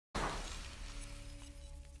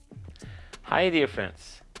Hi dear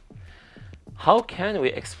friends, how can we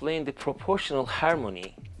explain the proportional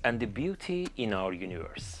harmony and the beauty in our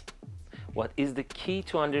universe? What is the key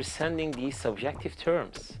to understanding these subjective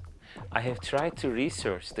terms? I have tried to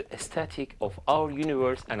research the aesthetic of our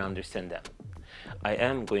universe and understand them. I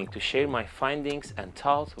am going to share my findings and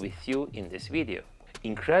thoughts with you in this video.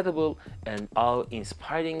 Incredible and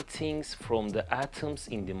awe-inspiring things from the atoms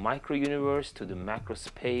in the micro-universe to the macro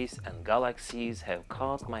space and galaxies have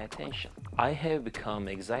caught my attention. I have become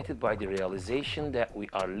excited by the realization that we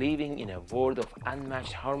are living in a world of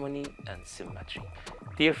unmatched harmony and symmetry.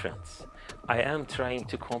 Dear friends, I am trying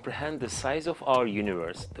to comprehend the size of our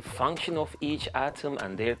universe, the function of each atom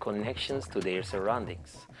and their connections to their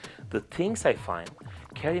surroundings. The things I find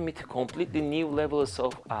carry me to completely new levels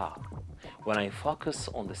of awe. When I focus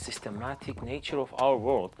on the systematic nature of our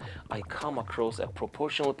world, I come across a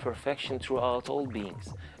proportional perfection throughout all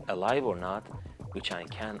beings, alive or not, which I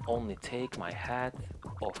can only take my hat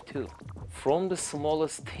off to. From the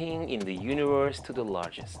smallest thing in the universe to the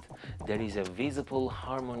largest, there is a visible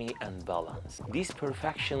harmony and balance. This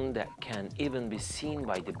perfection that can even be seen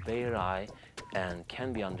by the bare eye and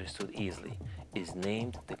can be understood easily is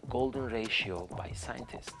named the golden ratio by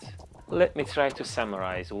scientists. Let me try to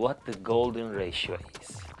summarize what the golden ratio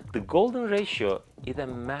is. The golden ratio is a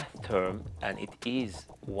math term and it is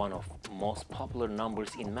one of the most popular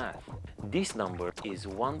numbers in math. This number is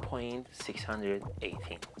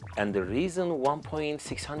 1.618. And the reason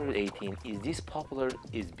 1.618 is this popular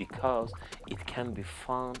is because it can be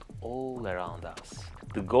found all around us.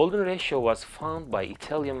 The golden ratio was found by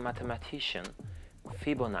Italian mathematician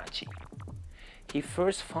Fibonacci. He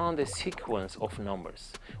first found a sequence of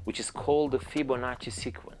numbers, which is called the Fibonacci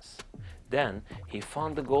sequence. Then he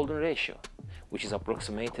found the golden ratio, which is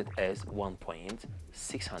approximated as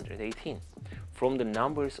 1.618 from the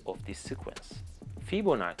numbers of this sequence.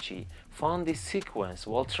 Fibonacci found this sequence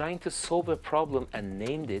while trying to solve a problem and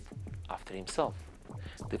named it after himself.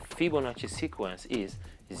 The Fibonacci sequence is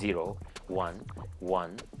 0, 1,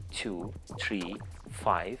 1, 2, 3,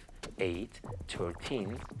 5, 8,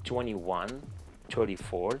 13, 21,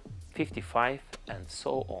 34, 55, and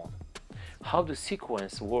so on. How the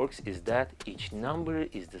sequence works is that each number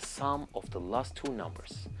is the sum of the last two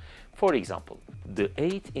numbers. For example, the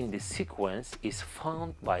 8 in the sequence is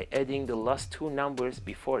found by adding the last two numbers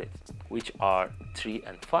before it, which are 3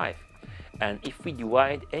 and 5. And if we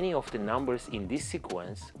divide any of the numbers in this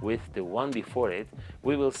sequence with the one before it,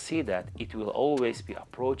 we will see that it will always be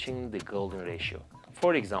approaching the golden ratio.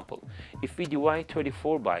 For example, if we divide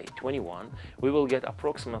 34 by 21, we will get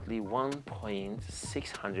approximately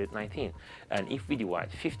 1.619. And if we divide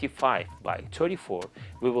 55 by 34,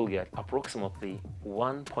 we will get approximately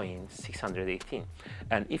 1.618.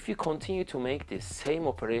 And if you continue to make this same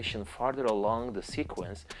operation farther along the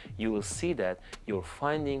sequence, you will see that your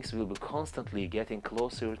findings will be constantly getting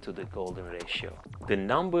closer to the golden ratio. The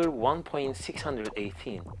number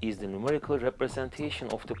 1.618 is the numerical representation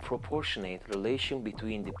of the proportionate relation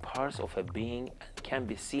between the parts of a being and can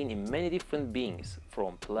be seen in many different beings,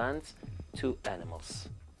 from plants to animals.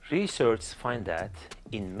 Research finds that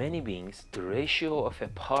in many beings, the ratio of a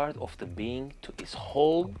part of the being to its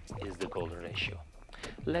whole is the golden ratio.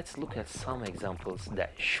 Let's look at some examples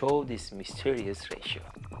that show this mysterious ratio.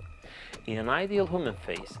 In an ideal human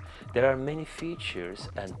face, there are many features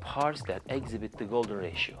and parts that exhibit the golden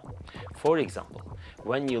ratio. For example,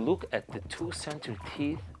 when you look at the two center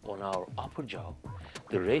teeth on our upper jaw,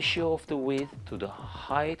 the ratio of the width to the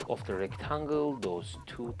height of the rectangle those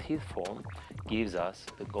two teeth form gives us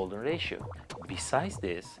the golden ratio. Besides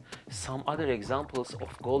this, some other examples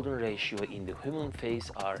of golden ratio in the human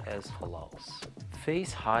face are as follows: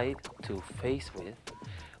 face height to face width,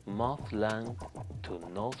 mouth length to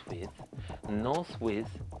nose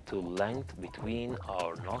width to length between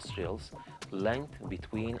our nostrils, length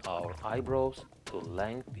between our eyebrows to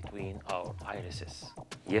length between our irises.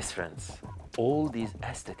 Yes, friends, all these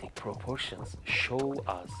aesthetic proportions show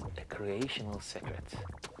us a creational secret,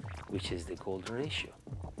 which is the golden ratio.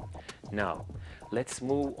 Now, let's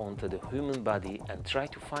move on to the human body and try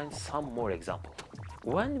to find some more examples.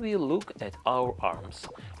 When we look at our arms,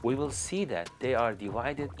 we will see that they are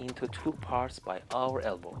divided into two parts by our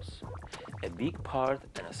elbows, a big part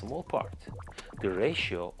and a small part. The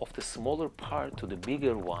ratio of the smaller part to the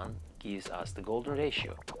bigger one gives us the golden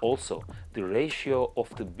ratio. Also, the ratio of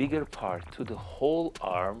the bigger part to the whole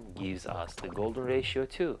arm gives us the golden ratio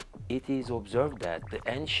too. It is observed that the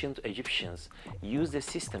ancient Egyptians used a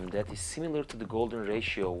system that is similar to the golden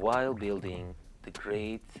ratio while building the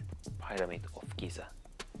Great Pyramid of Giza.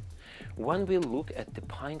 When we look at the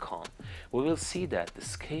pine cone, we will see that the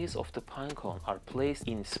scales of the pine cone are placed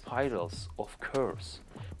in spirals of curves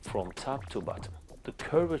from top to bottom. The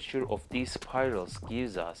curvature of these spirals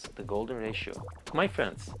gives us the golden ratio. My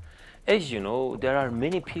friends, as you know, there are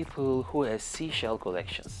many people who have seashell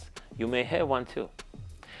collections. You may have one too.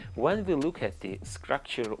 When we look at the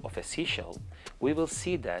structure of a seashell, we will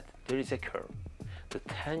see that there is a curve. The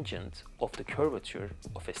tangent of the curvature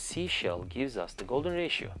of a seashell gives us the golden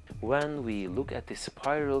ratio. When we look at the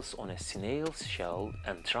spirals on a snail's shell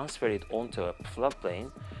and transfer it onto a flat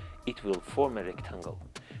plane, it will form a rectangle,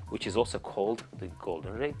 which is also called the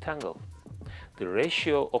golden rectangle. The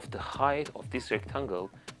ratio of the height of this rectangle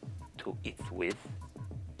to its width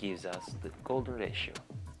gives us the golden ratio.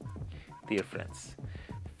 Dear friends,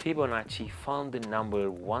 Fibonacci found the number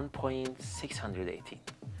 1.618,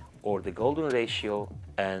 or the golden ratio,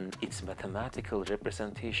 and its mathematical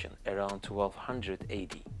representation around 1200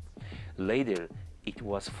 AD. Later, it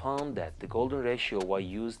was found that the golden ratio was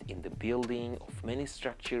used in the building of many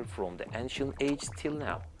structures from the ancient age till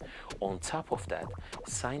now. On top of that,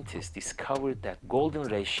 scientists discovered that golden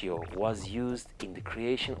ratio was used in the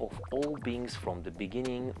creation of all beings from the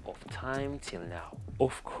beginning of time till now.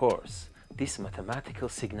 Of course, this mathematical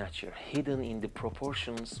signature hidden in the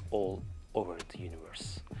proportions all over the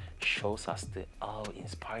universe shows us the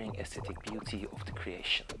awe-inspiring aesthetic beauty of the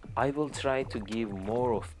creation. I will try to give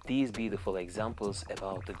more of these beautiful examples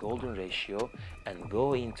about the golden ratio and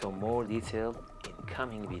go into more detail in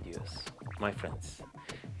coming videos. My friends,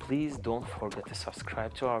 please don't forget to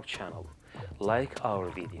subscribe to our channel, like our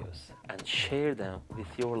videos, and share them with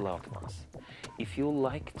your loved ones. If you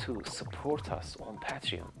like to support us on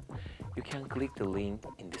Patreon, you can click the link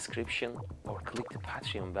in description or click the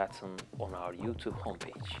Patreon button on our YouTube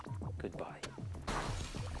homepage. Goodbye.